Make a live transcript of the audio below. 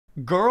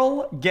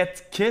Girl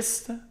gets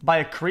kissed by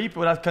a creep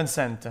without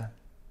consent.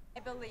 I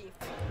believe.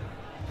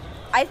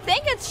 I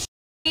think it's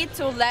shitty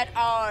to let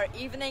our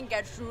evening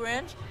get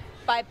ruined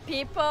by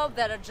people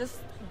that are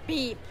just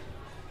beep.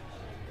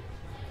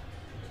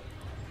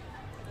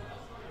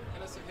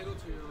 Can I say hello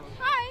to you?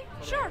 Hi,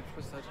 sure.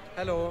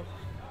 Hello.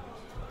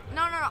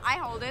 No, I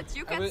hold it.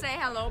 You can say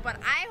hello, but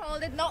I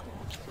hold it. No.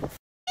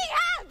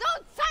 Yeah,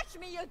 don't touch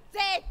me, you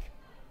dick!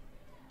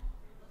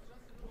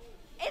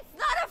 It's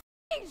not a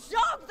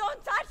joke,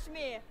 don't touch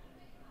me!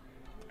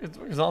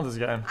 What's on this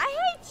guy?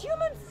 I hate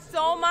humans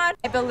so much.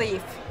 I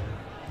believe.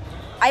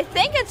 I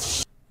think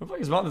it's What the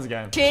fuck is wrong with this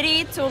guy?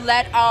 shitty to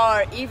let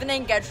our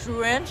evening get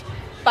ruined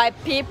by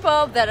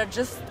people that are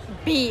just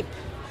beep.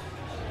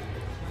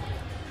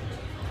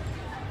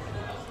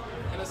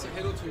 Can I say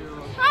hello to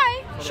you?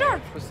 Hi,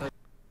 sure.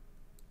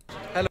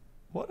 Hello.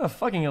 What a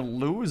fucking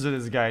loser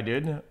this guy,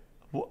 dude.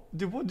 What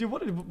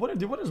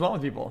is wrong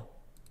with people?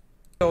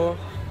 Hello.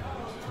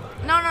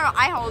 No,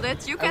 I hold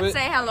it. You can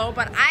say hello,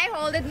 but I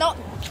hold it. No.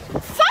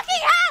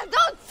 Fucking hell!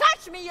 Don't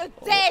touch me, you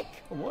dick!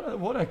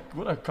 What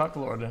a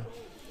cocklord.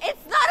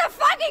 It's not a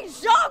fucking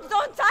joke!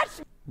 Don't touch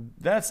me!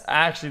 That's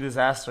actually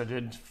disaster,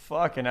 dude.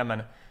 Fucking hell,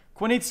 man.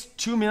 Quinn eats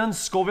 2 million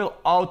Scoville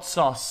hot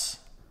sauce.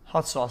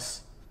 Hot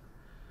sauce.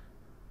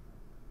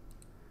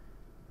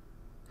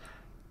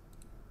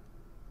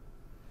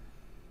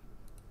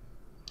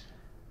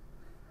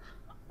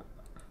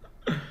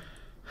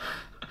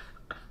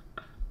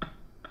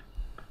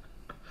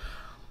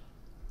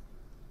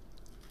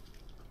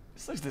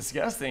 This looks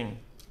disgusting.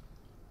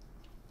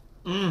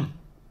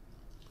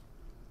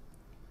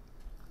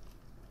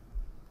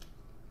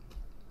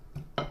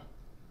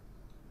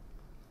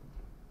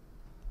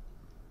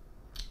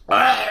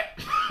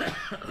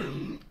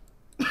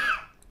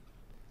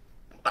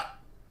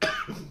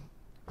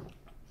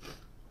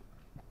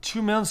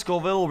 Two million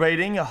Scoville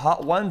rating, a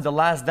hot one, the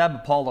last dab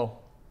Apollo.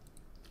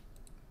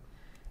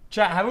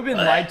 Chat, have we been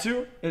lied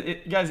to?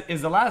 Guys,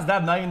 is the last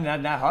dab not even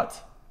that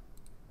hot?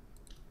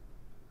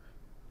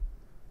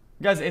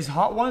 Guys, is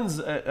hot ones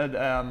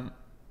a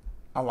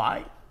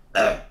lie?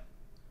 It's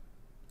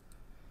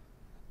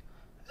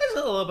a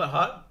little bit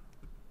hot.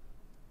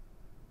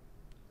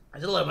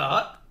 It's a little bit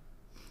hot.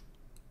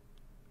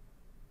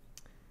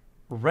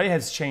 Ray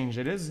has changed,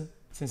 it is.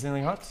 It's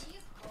insanely hot.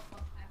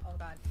 Oh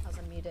god, I was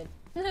unmuted.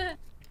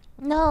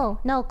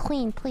 No,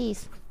 Queen,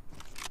 please.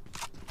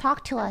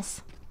 Talk to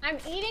us. I'm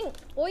eating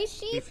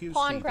Oishi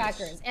pawn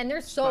crackers, and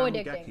they're so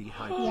addicting.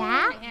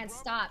 Yeah? I can't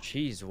stop.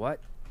 Cheese, what?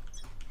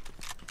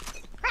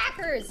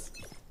 Crackers!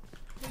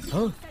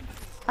 Okay,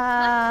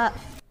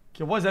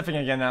 what is that thing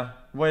again now?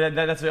 Wait,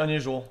 that's very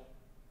unusual.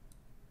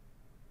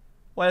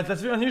 Well,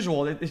 that's very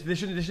unusual. They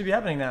should be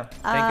happening now.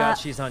 Thank God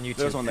she's on YouTube.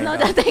 There's one there. No,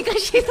 don't think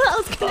she's what I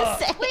was gonna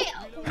say. Wait,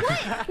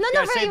 what?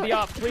 No, save Ray. me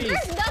off, please.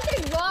 There's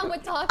nothing wrong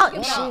with talking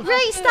about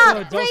Ray,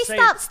 stop! Don't Ray, say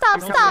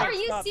stop! it. Are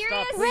you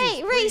serious?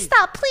 Ray,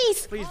 stop,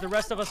 please! Please, the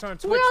rest of us are on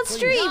Twitch. We're on please.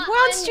 stream, we're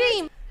on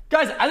stream!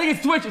 Guys, I think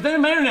it's Twitch. It's not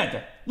even my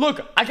internet.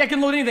 Look, I can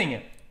load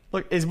anything.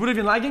 Look, is Buddha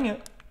even lagging?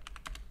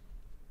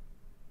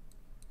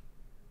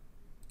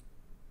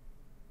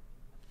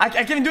 I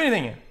can't even do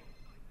anything.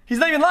 He's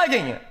not even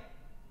lagging.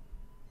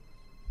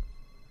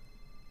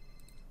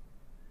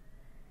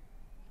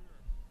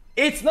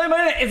 It's not my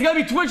internet. It's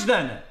gotta be Twitch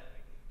then.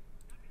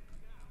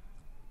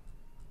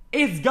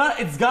 It's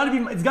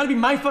gotta be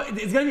my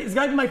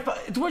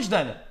Twitch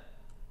then.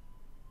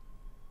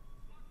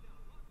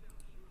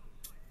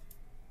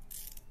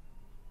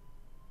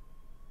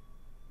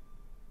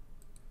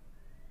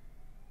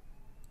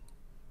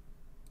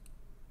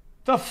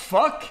 The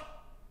fuck?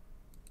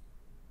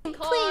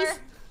 Please.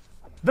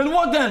 Then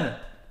what then?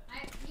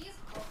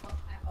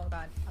 Oh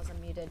god, I was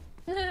unmuted.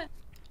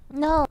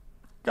 No.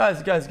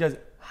 Guys,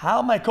 how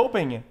am I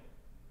coping?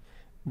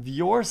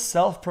 Viewer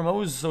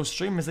self-promotes so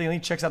stream mistakenly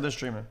checks out the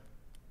streamer.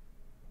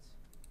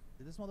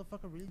 Did this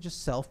motherfucker really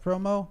just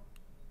self-promo?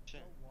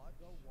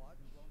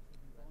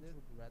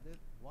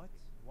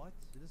 What?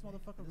 Did this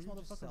motherfucker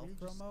really just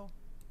self-promo?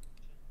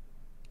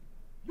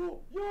 Yo,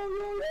 Furious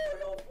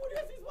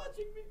is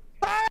watching me.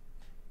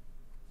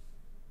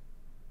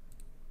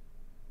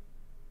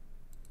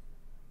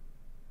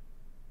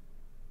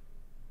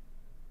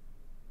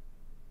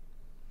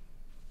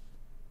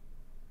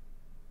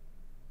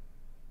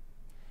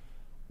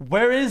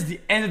 Where is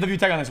the end of the view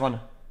tag on this one?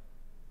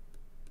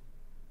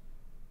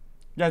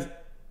 Guys,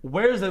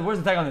 where's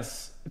the tag on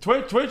this?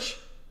 Twitch?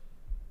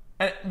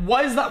 And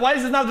why is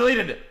it not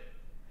deleted?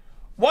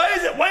 Why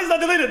is it not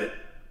deleted?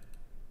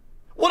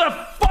 What a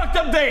fucked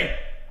up day!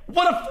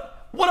 What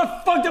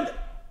a fucked up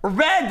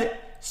red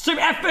stream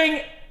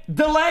effing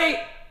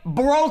delay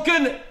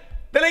broken.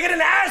 Then I get an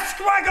ass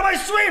crack on my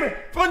stream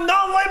from a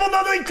non-labeled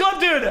non-delete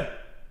club, dude.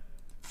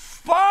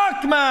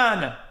 Fuck,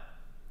 man.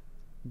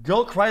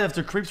 Girl cried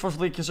after creeps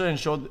forcefully kissed her and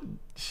showed.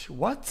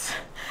 What?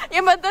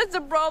 Yeah, but that's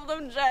the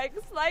problem, Jax.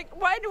 Like,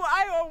 why do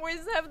I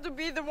always have to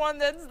be the one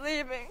that's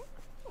leaving?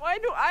 Why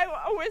do I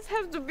always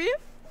have to be?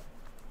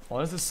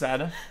 Oh, this is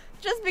sad.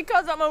 Just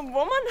because I'm a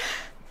woman?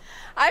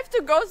 I have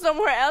to go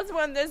somewhere else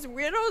when there's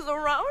weirdos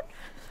around?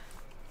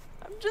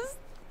 I'm just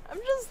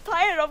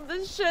tired of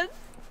this shit.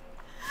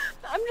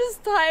 I'm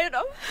just tired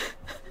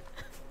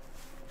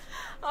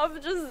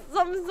of just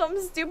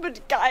some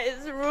stupid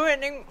guys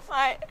ruining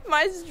my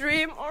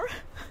stream or.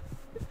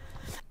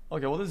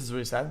 Okay, well this is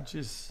really sad.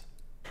 Jeez.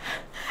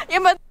 Yeah,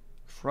 but.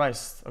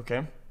 Christ.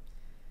 Okay.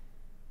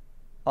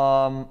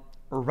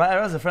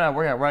 As a friend, I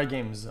work at Riot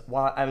Games.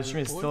 While I was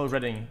streaming, still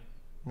reading.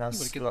 Now, You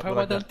will get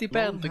permanently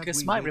banned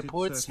because my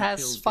reports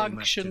has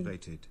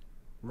functioned.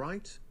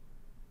 Right?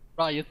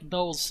 Riot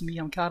knows me,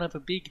 I'm kind of a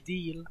big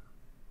deal.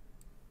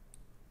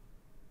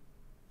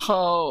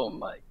 Oh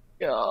my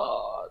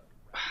god.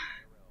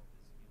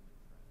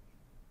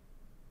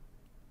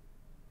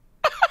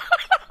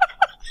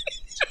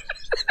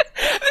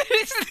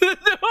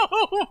 There's no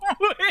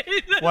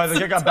way. Why, the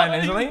guy got banned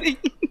instantly?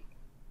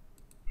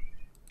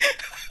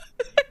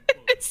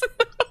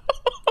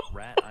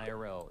 Rat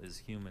IRL is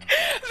human.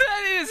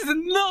 That is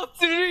not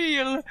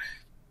real.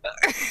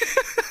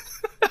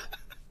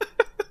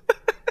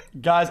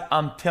 Guys,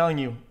 I'm telling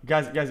you,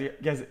 guys,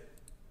 it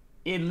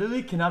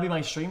literally cannot be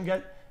my stream,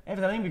 guys.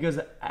 Everything because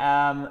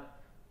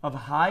of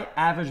high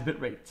average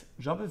bitrate.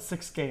 Drop it to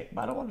 6K,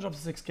 but I don't want to drop to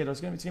 6K. Though. It's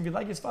gonna be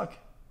laggy as fuck.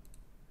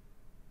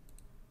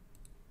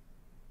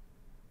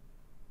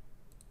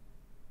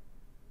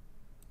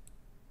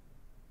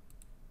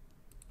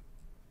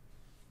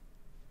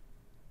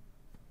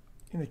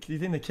 You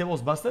think the kill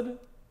was busted?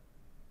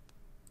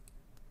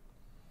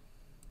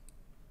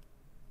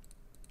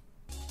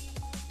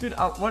 Dude,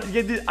 what?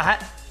 Yeah, dude, I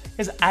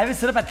have it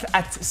set up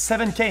at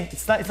 7K.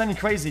 It's not even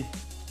crazy.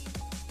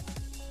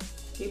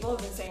 People have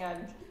been saying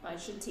I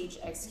should teach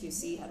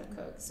xQc how to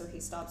cook so he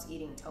stops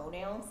eating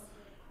toenails.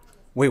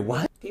 Wait,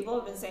 what? People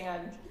have been saying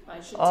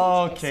I should teach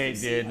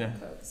xQc how to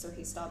cook so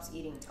he stops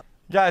eating toenails.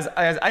 Guys,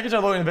 I can try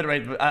lowering the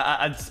bitrate, but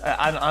I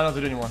don't know what to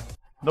do anymore.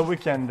 The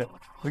weekend.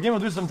 The game will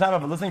do some type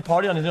of a listening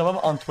party on his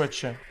on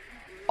Twitch.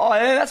 Oh,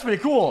 yeah, that's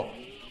pretty cool.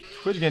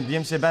 Twitch can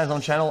DMCA ban his own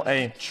channel.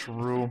 Hey,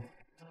 true.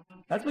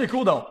 That's pretty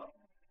cool though.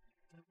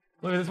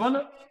 Look at this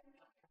one.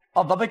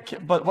 Oh,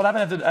 but what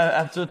happened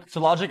after to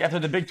Logic after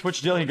the big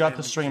Twitch deal? He got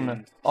the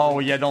stream. Oh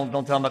yeah, don't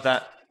tell him about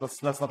that.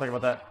 Let's not talk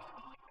about that.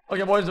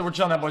 Okay, boys, we're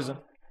chilling that, boys.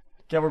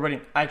 Okay, we're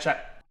ready. I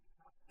chat.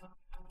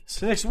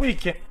 So next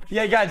week,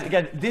 yeah, guys,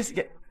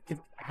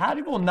 how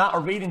do people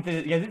not read into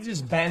this? Yeah, this is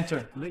just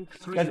banter.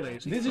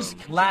 Guys, this is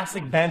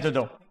classic banter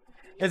though.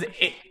 Because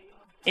if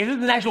this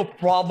is an actual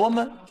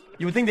problem,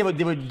 you would think they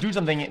would do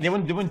something. They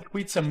wouldn't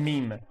tweet some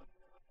meme.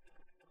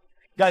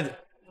 Guys,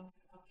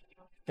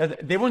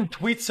 they wouldn't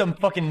tweet some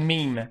fucking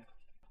meme.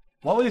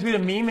 Why would they tweet a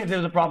meme if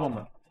there's a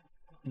problem?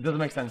 It doesn't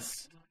make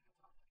sense.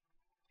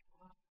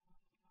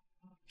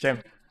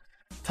 Okay.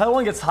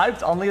 Taiwan gets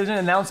hyped on there's an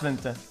announcement.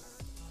 Set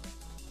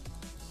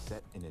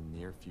in a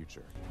near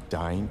future.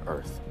 Dying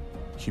Earth.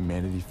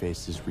 Humanity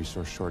faces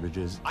resource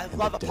shortages and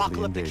the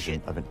deadly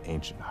invasion of an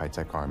ancient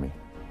high-tech army.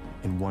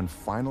 In one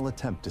final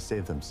attempt to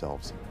save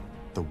themselves,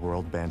 the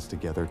world bands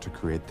together to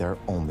create their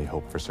only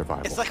hope for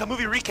survival. It's like a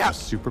movie recap.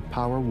 A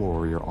superpower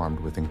warrior armed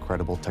with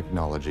incredible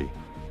technology,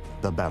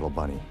 the Battle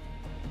Bunny.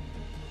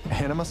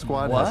 Anima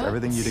Squad has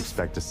everything you'd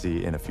expect to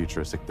see in a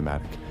futuristic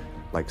thematic,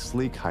 like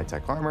sleek,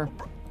 high-tech armor.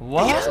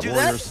 What? He just do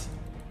this?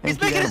 He's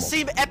making it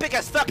seem epic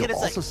as fuck, and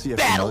it's also see a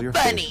Battle familiar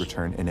Bunny. face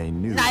return in a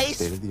new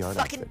state-of-the-art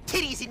fucking outfit.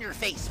 titties in your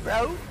face,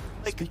 bro.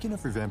 Like, speaking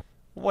of revamp.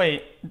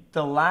 Wait,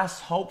 the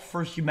last hope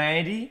for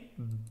humanity,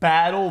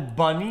 Battle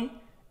Bunny,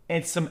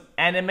 and some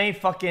anime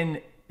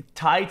fucking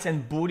tights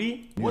and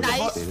booty. What the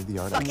fuck?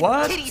 State-of-the-art fucking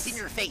outfit. titties in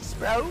your face,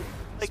 bro.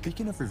 Like,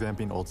 speaking of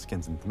revamping old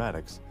skins and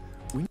thematics,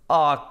 we.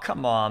 Oh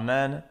come on,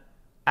 man.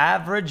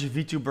 Average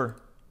VTuber.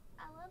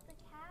 I love the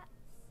cats.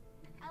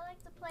 I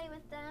like to play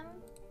with them.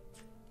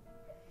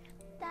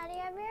 Daddy,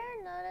 have you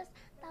ever noticed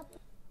that?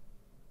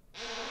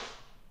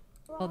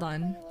 Hold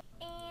on.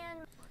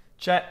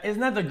 Chat, isn't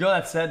that the girl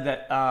that said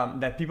that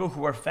that people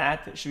who are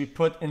fat should be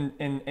put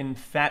in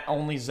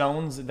fat-only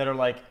zones that are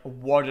like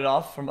warded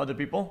off from other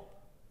people?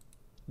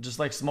 Just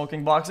like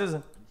smoking boxes?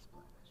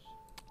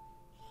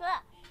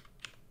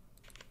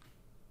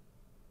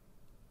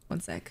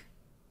 One sec.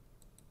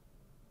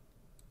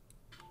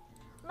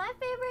 My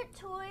favorite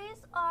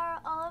toys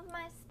are all of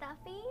my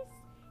stuffies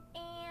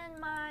and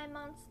my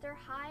Monster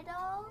High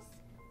dolls.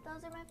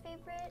 Those are my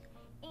favorite.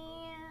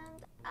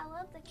 And I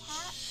love the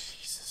cat.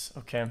 Jesus,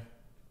 okay.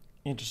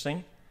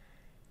 Interesting.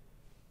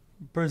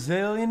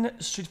 Brazilian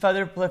Street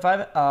Fighter Play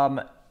 5.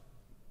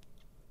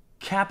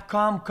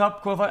 Capcom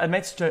Cup qualifier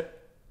admits to.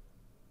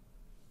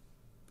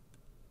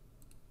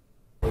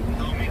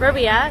 Where are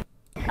we at?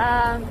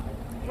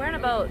 We're in a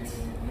boat.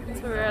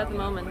 That's where we're at the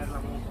moment.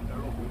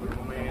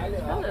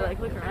 Probably like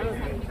look around.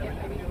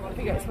 If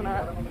you guys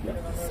wanna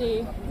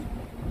see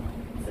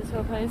this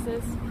whole place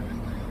is.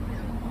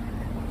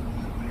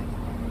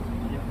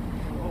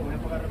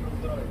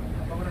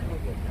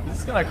 This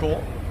is kind of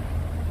cool.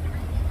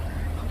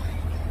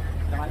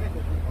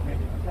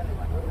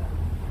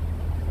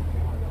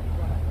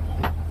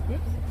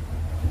 Oops.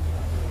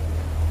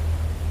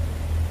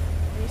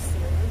 Are you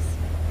serious?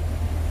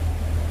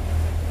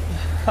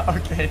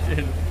 Okay,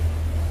 dude.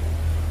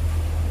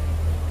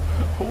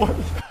 What?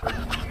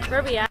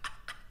 Where we at?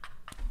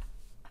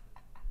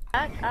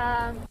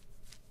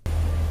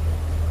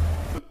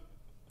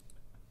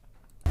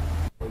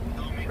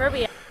 Where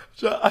we at?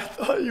 I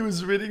thought he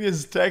was reading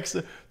his text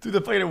through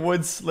the fucking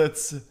wood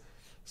slits.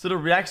 So the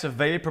reacts are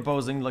very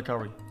proposing. Look,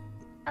 Ari.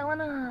 I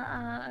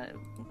wanna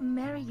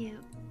marry you,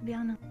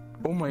 Liana.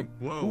 Oh my.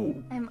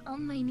 Whoa. I'm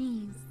on my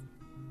knees.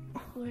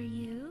 For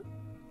you?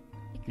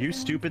 You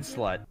stupid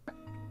slut.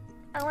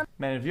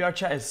 Man, VR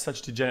chat is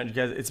such degenerate, you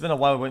guys. It's been a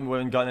while we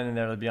haven't gotten in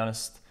there, to be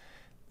honest.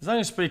 This song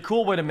is pretty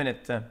cool. Wait a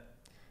minute.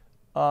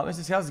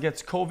 Mrs. House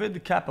gets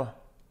COVID, Kappa.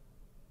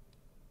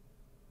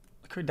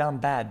 Look her down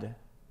bad.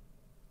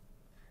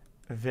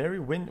 Very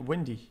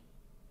windy.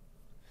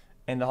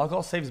 And the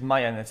alcohol saves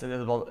Maya, and it's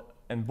about,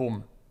 and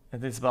boom.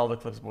 And it's about the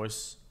clips,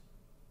 boys.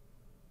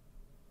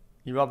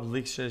 You rob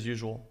leaks as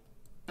usual.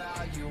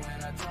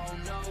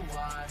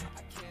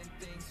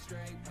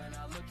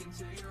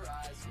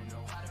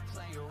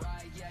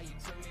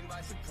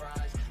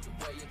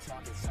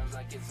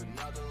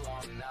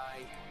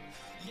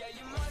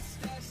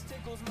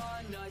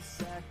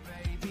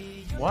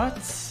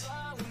 What?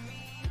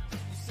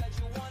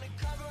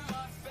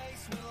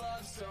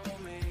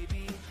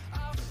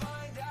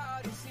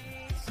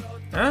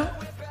 Huh?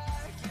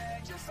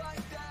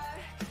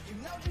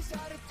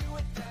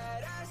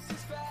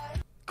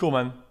 Cool,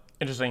 man.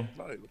 Interesting.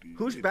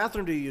 Whose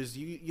bathroom do you use?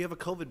 You have a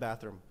COVID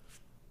bathroom.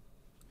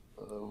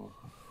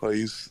 I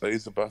use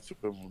the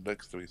bathroom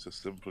next to me, so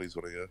Simply is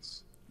what I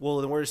guess. Well,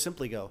 then where does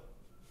Simply go?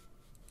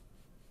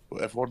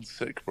 Well, everyone's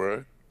sick,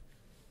 bro.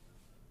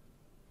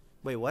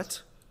 Wait,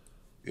 what?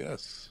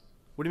 Yes.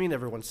 What do you mean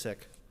everyone's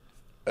sick?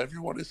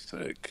 Everyone is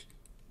sick.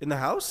 In the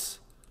house?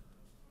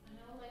 I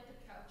know, like the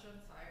couch on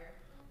fire.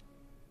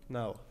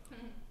 No.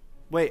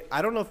 Wait,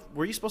 I don't know if...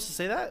 Were you supposed to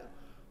say that?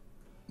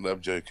 No,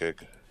 I'm joking.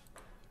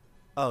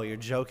 Oh, you're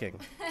joking.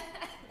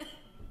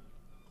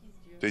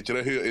 Did you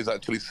know who is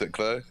actually sick,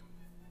 though?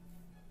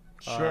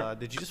 Sure.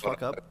 Did you just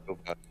fuck up?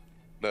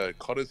 No,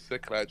 Connor's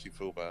sick and I actually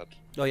feel bad.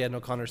 Oh, yeah,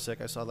 no, Connor's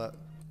sick. I saw that.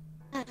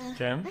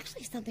 Kim?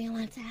 Actually, something I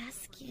wanted to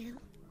ask you.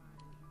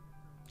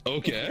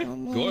 Okay,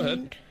 go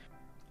ahead.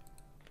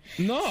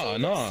 No.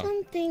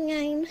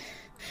 Something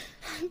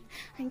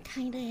I'm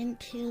kind of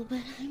into, but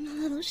I'm a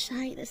little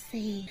shy to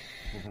say.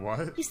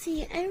 What? You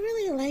see, I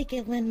really like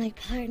it when my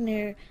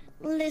partner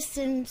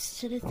listens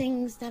to the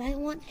things that I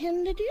want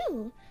him to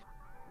do.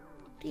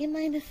 Do you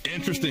mind if I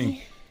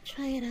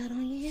try it out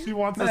on you? She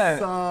wants Man, a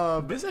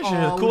sub. this is actually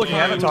a cool looking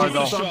avatar,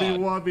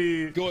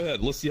 though. Go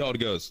ahead, let's see how it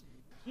goes.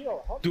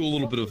 Do a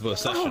little bit of a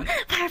session.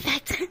 Oh,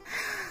 perfect.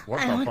 What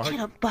I the want fuck? you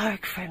to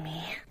bark for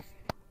me.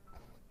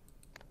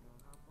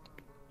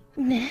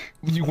 Ne?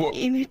 You what?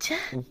 Inucha?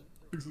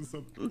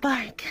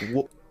 Bark.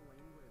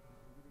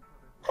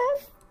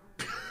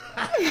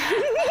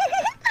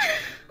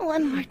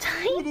 One more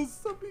time.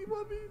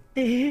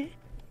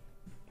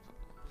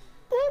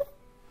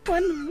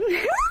 One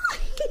more.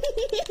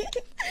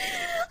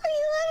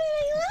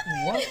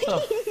 What the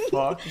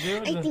fuck,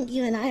 dude? I think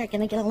you and I are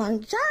gonna get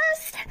along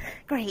just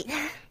great.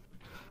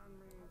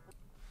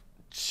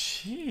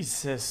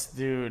 Jesus,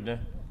 dude.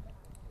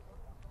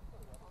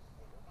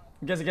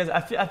 Guys, I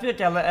feel like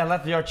I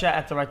left your chat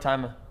at the right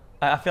time.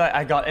 I feel like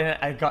I got in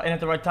at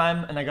the right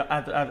time, and I got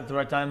out at the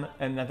right time,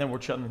 and then we're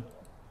chilling.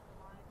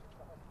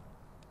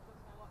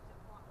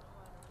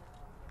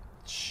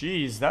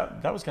 Jeez,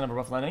 that was kind of a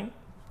rough landing.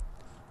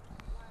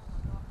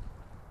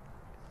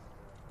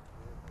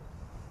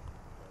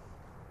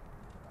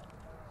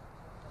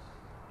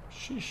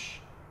 Sheesh.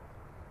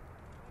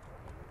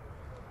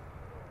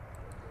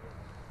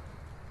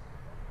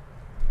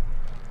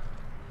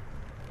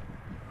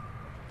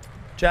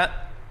 Chat,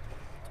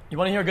 you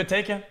want to hear a good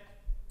take?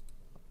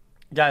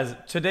 Guys,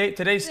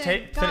 today's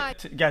take,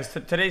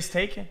 today's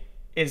take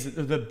is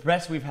the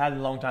best we've had in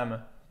a long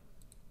time.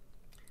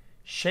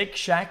 Shake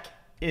Shack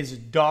is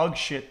dog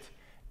shit,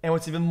 and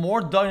what's even more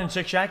dog than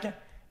Shake Shack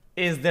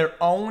is their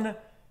own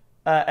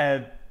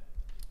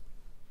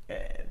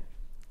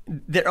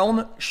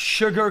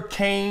sugar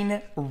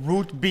cane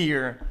root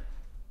beer.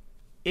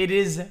 It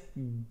is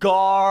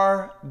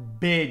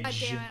garbage. God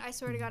damn it, I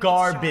swear to God,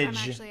 garbage.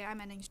 If it's a shot,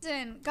 I'm ending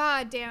stream.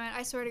 God damn it,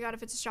 I swear to God,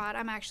 if it's a shot,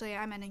 I'm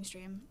ending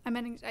stream.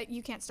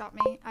 You can't stop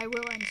me. I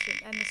will end the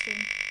stream.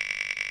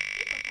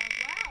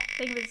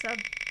 Thank you for the sub.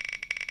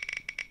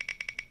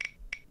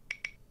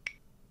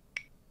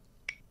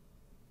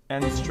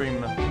 End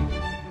stream.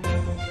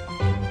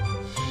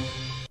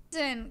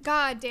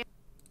 God damn.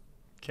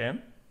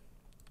 Okay.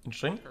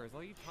 Interesting.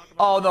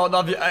 Oh no,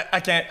 I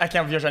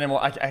can't view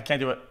anymore. I can't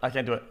do it. I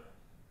can't do it.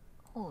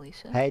 Holy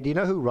shit. Hey, do you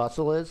know who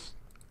Russell is?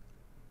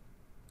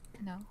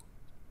 No.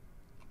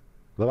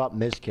 What about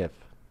Mizkif?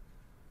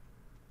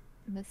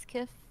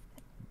 Miskiff?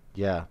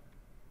 Yeah.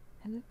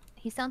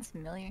 He sounds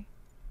familiar.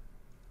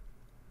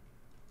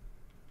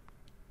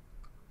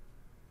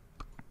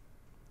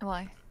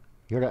 Why?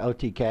 You heard of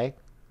OTK?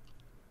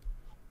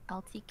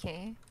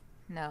 LTK?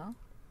 No.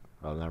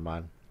 Oh, never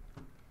mind.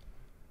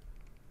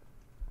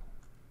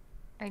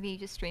 Are they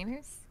just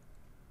streamers?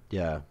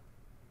 Yeah.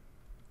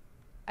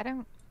 I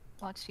don't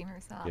watch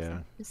streamers so often. Yeah.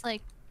 Just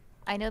like,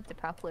 I know the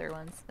popular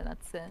ones, but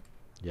that's it.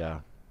 Yeah,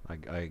 I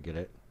get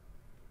it.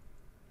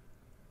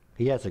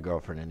 He has a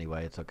girlfriend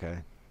anyway. It's okay.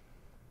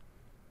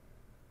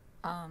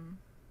 I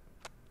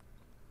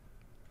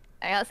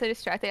got so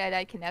distracted I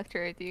died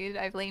connector, dude.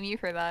 I blame you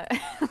for that.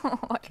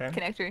 What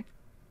connector?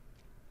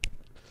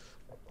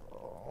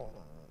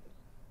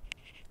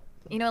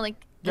 You know, like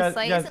the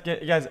site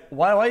guys,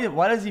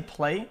 why does he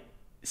play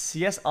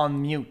CS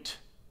on mute?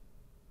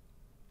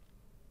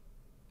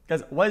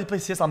 Guys, why does he play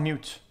CS on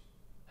mute?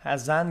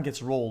 Hazan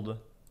gets rolled.